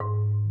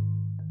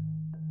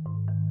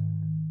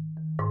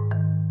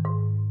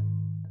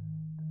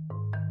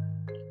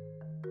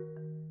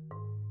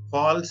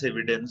false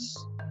evidence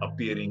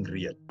appearing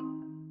real.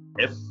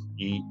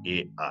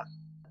 FEAR.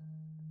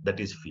 That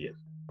is fear.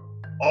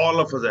 All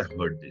of us have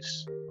heard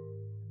this.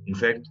 In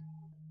fact,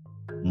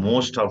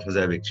 most of us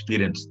have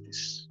experienced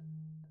this.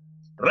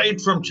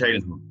 Right from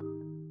childhood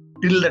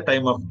till the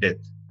time of death,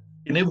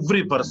 in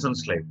every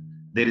person's life,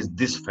 there is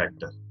this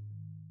factor,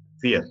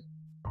 fear.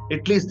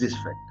 At least this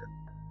factor.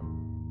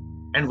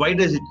 And why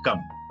does it come?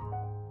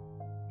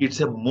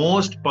 It's a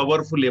most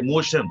powerful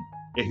emotion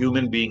a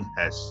human being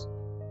has.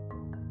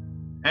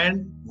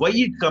 And why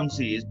it comes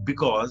is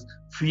because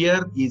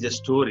fear is a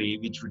story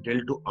which we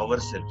tell to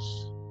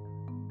ourselves.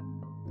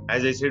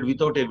 As I said,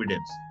 without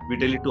evidence, we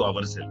tell it to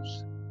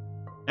ourselves.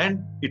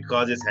 And it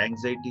causes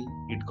anxiety,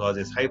 it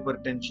causes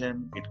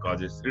hypertension, it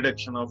causes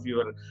reduction of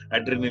your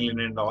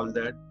adrenaline and all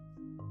that.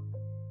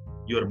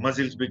 Your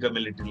muscles become a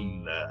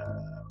little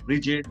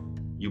rigid,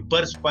 you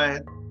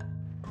perspire,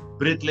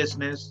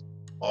 breathlessness.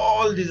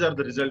 All these are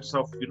the results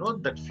of,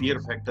 that fear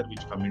factor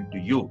which come into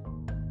you.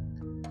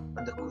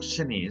 And the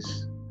question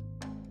is,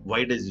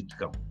 why does it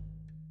come?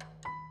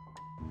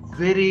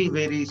 Very,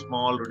 very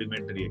small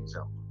rudimentary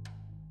example.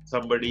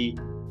 Somebody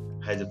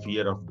has a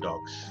fear of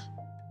dogs.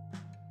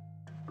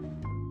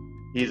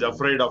 He is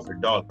afraid of a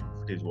dog,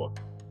 it is what?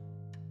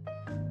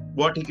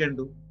 What he can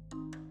do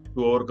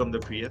to overcome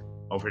the fear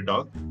of a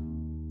dog?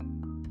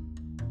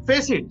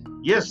 Face it.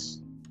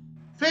 Yes,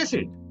 face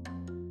it.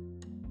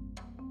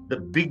 The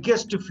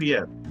biggest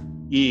fear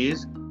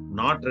is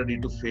not ready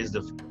to face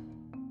the fear.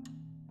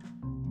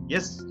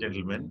 Yes,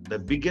 gentlemen, the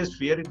biggest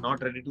fear is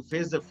not ready to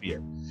face the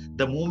fear.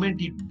 The moment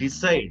you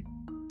decide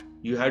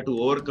you have to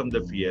overcome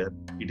the fear,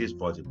 it is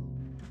possible.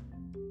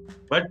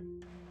 But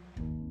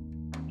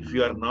if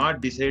you are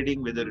not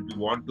deciding whether you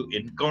want to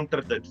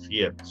encounter that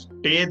fear,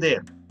 stay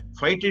there,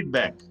 fight it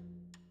back,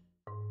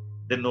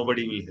 then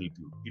nobody will help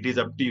you. It is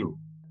up to you.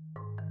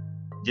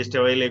 Just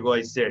a while ago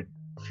I said,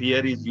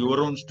 fear is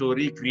your own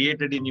story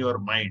created in your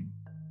mind.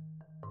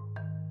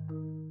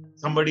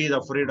 Somebody is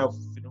afraid of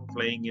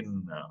flying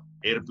in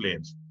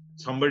airplanes.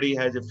 Somebody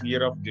has a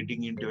fear of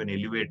getting into an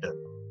elevator.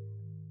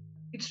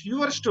 It's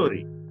your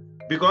story.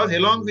 Because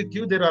along with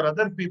you, there are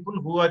other people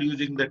who are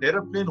using that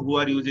airplane, who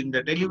are using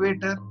that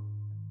elevator.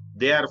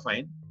 They are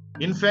fine.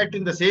 In fact,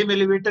 in the same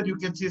elevator, you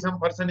can see some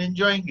person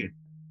enjoying it.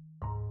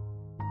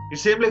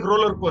 It's same like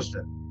roller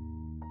coaster.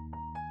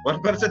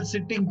 One person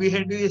sitting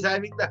behind you is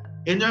having the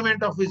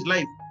enjoyment of his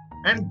life.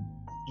 And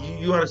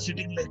you are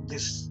sitting like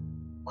this.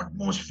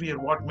 Atmosphere,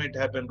 what might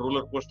happen?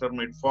 Roller coaster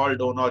might fall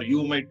down or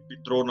you might be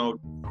thrown out.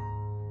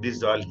 This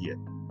is all here.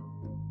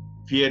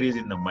 Fear is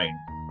in the mind.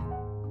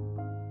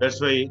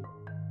 That's why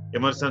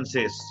Emerson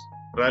says,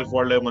 Ralph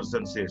Waldo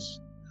Emerson says,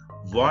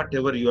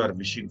 whatever you are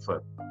wishing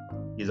for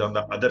is on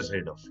the other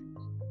side of fear.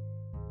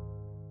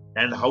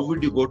 And how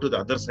would you go to the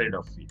other side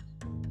of fear?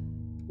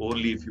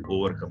 Only if you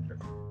overcome the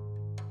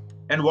fear.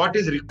 And what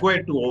is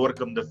required to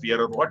overcome the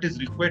fear, or what is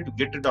required to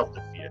get rid of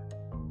the fear?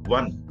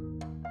 One,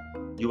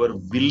 your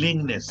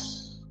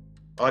willingness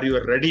or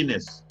your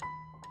readiness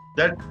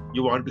that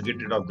you want to get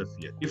rid of the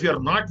fear. If you are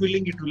not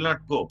willing, it will not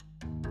go.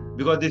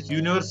 Because this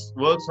universe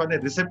works on a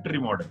receptory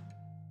model.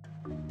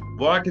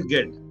 What you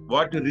get,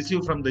 what you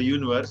receive from the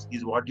universe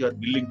is what you are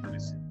willing to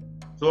receive.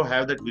 So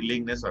have that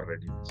willingness or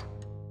readiness.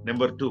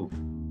 Number two,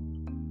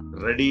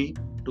 ready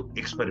to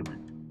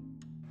experiment.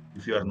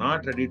 If you are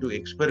not ready to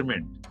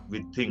experiment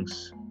with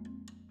things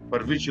for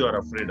which you are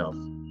afraid of,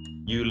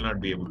 you will not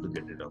be able to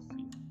get rid of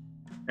fear.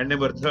 And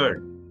number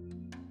third,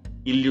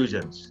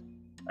 illusions.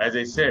 As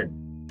I said,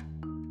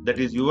 that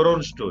is your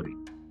own story.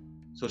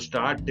 So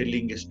start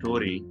telling a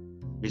story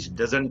which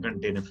doesn't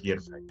contain a fear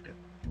factor.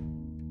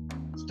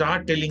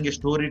 Start telling a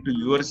story to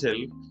yourself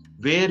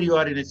where you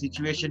are in a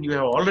situation you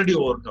have already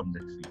overcome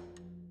that fear.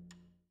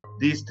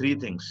 These three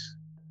things,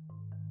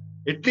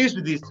 at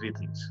least these three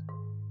things,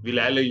 will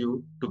allow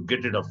you to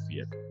get rid of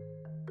fear.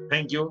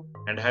 Thank you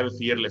and have a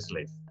fearless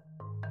life.